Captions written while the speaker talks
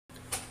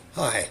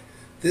Hi,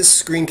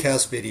 this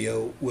screencast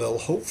video will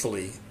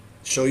hopefully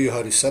show you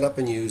how to set up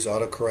and use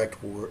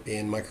AutoCorrect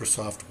in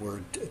Microsoft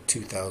Word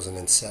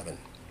 2007.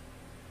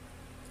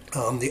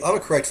 The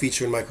AutoCorrect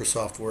feature in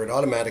Microsoft Word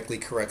automatically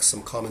corrects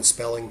some common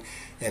spelling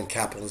and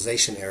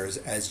capitalization errors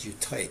as you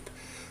type.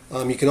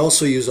 You can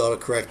also use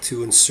AutoCorrect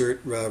to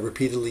insert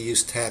repeatedly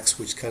used text,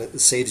 which kind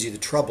of saves you the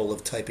trouble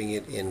of typing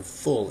it in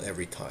full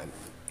every time.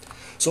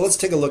 So let's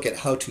take a look at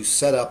how to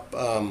set up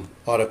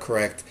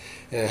AutoCorrect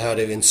and how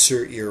to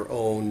insert your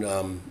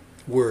own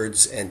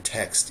words and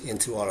text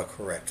into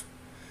AutoCorrect.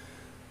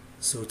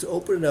 So to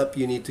open it up,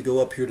 you need to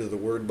go up here to the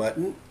Word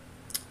button,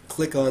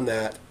 click on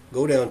that,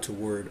 go down to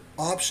Word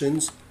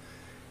Options,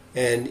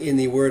 and in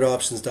the Word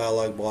Options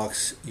dialog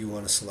box you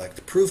want to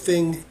select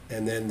Proofing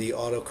and then the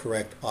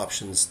AutoCorrect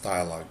Options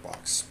dialog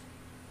box.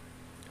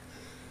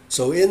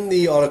 So in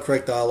the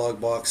AutoCorrect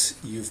dialog box,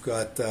 you've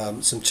got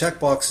some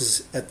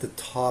checkboxes at the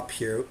top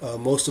here.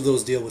 Most of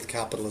those deal with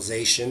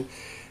capitalization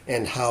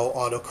and how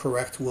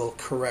AutoCorrect will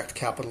correct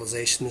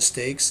capitalization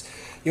mistakes.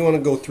 You want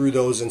to go through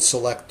those and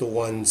select the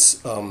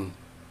ones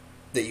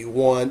that you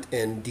want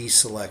and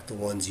deselect the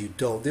ones you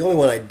don't. The only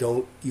one I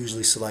don't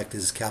usually select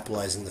is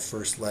capitalizing the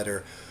first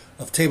letter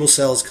of table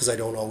cells because I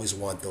don't always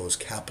want those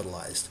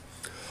capitalized.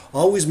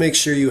 Always make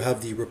sure you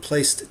have the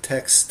replaced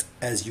text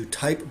as you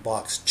type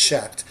box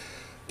checked,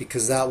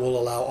 because that will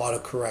allow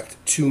AutoCorrect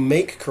to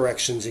make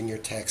corrections in your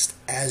text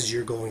as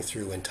you're going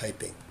through and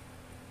typing.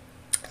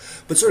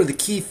 But sort of the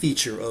key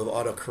feature of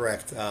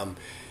AutoCorrect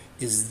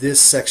is this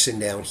section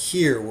down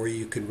here where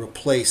you can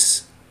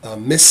replace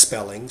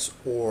misspellings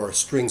or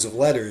strings of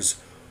letters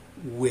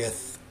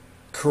with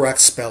correct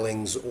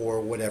spellings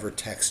or whatever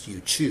text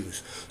you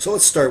choose. So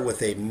let's start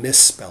with a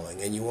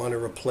misspelling, and you want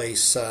to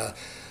replace,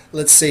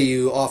 let's say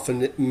you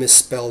often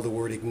misspell the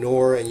word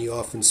ignore and you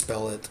often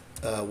spell it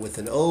with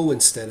an O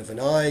instead of an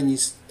I, and you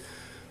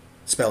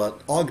spell it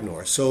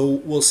ognore. So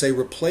we'll say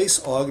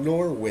replace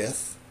ognore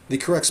with the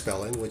correct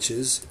spelling, which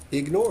is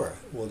ignore.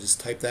 We'll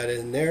just type that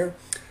in there,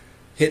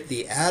 hit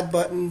the add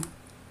button,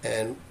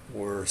 and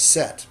we're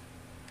set.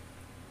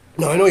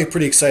 Now I know you're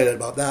pretty excited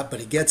about that, but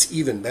it gets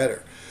even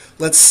better.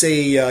 Let's say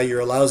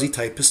you're a lousy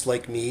typist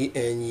like me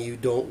and you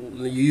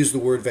use the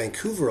word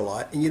Vancouver a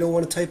lot and you don't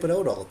want to type it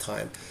out all the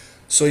time.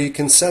 So you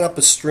can set up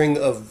a string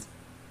of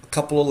a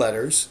couple of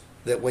letters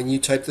that when you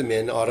type them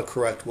in,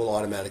 AutoCorrect will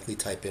automatically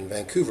type in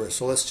Vancouver.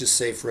 So let's just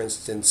say, for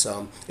instance,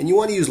 and you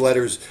want to use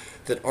letters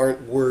that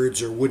aren't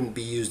words or wouldn't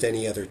be used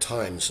any other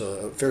time, so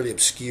a fairly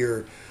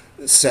obscure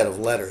set of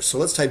letters. So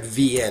let's type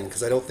VN,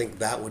 because I don't think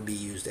that would be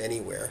used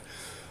anywhere.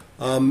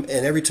 And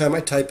every time I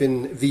type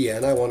in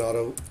VN, I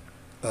want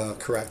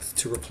AutoCorrect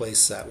to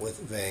replace that with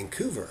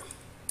Vancouver.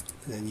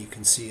 And you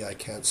can see I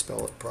can't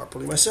spell it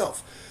properly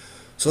myself.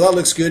 So that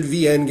looks good.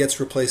 VN gets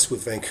replaced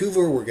with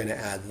Vancouver. We're going to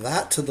add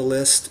that to the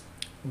list.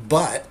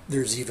 But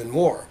there's even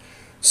more.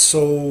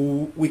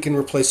 So we can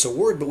replace a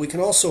word, but we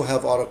can also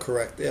have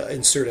AutoCorrect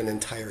insert an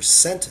entire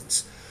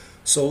sentence.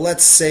 So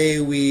let's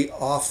say we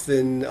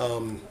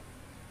often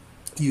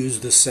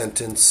use the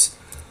sentence,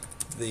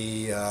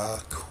 the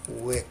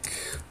quick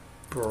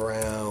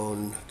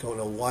brown, don't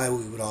know why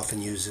we would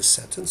often use this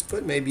sentence,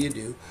 but maybe you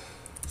do.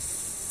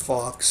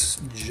 Fox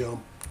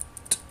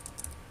jumped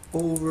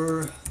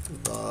over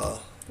the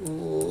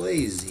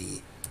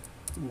lazy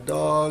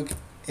dog.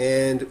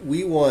 And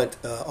we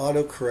want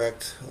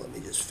AutoCorrect, let me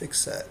just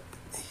fix that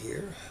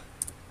here.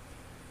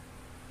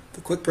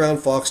 The quick brown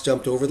fox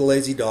jumped over the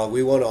lazy dog.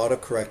 We want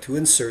AutoCorrect to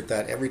insert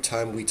that every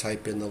time we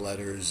type in the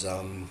letters,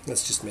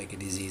 let's just make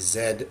it easy,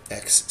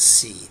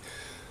 ZXC.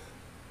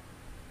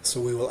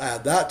 So we will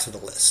add that to the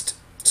list.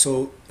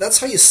 So that's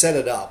how you set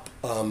it up.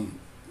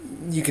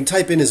 You can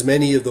type in as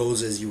many of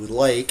those as you would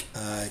like.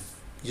 You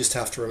just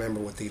have to remember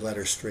what the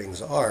letter strings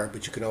are,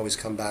 but you can always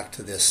come back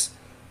to this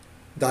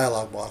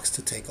dialog box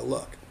to take a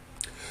look.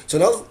 So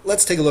now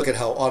let's take a look at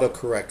how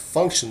AutoCorrect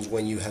functions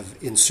when you have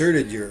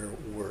inserted your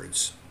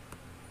words.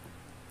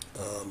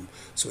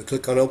 So we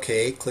click on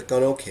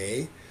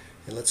OK,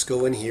 and let's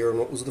go in here. And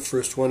what was the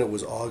first one? It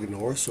was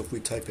ognore. So if we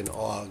type in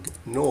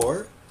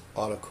ognore,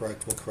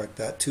 AutoCorrect will correct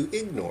that to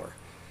ignore.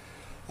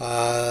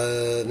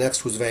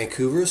 Next was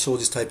Vancouver, so we'll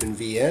just type in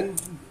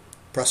VN,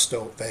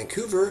 presto,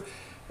 Vancouver.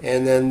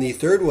 And then the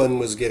third one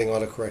was getting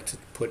AutoCorrect to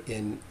put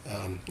in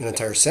an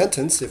entire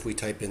sentence. If we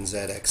type in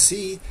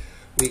ZXC,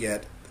 we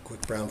get the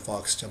quick brown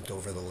fox jumped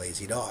over the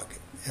lazy dog.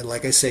 And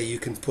like I say, you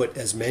can put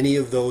as many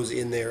of those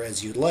in there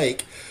as you'd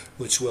like,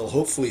 which will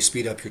hopefully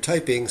speed up your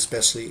typing,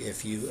 especially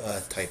if you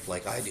type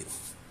like I do.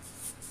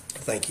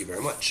 Thank you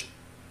very much.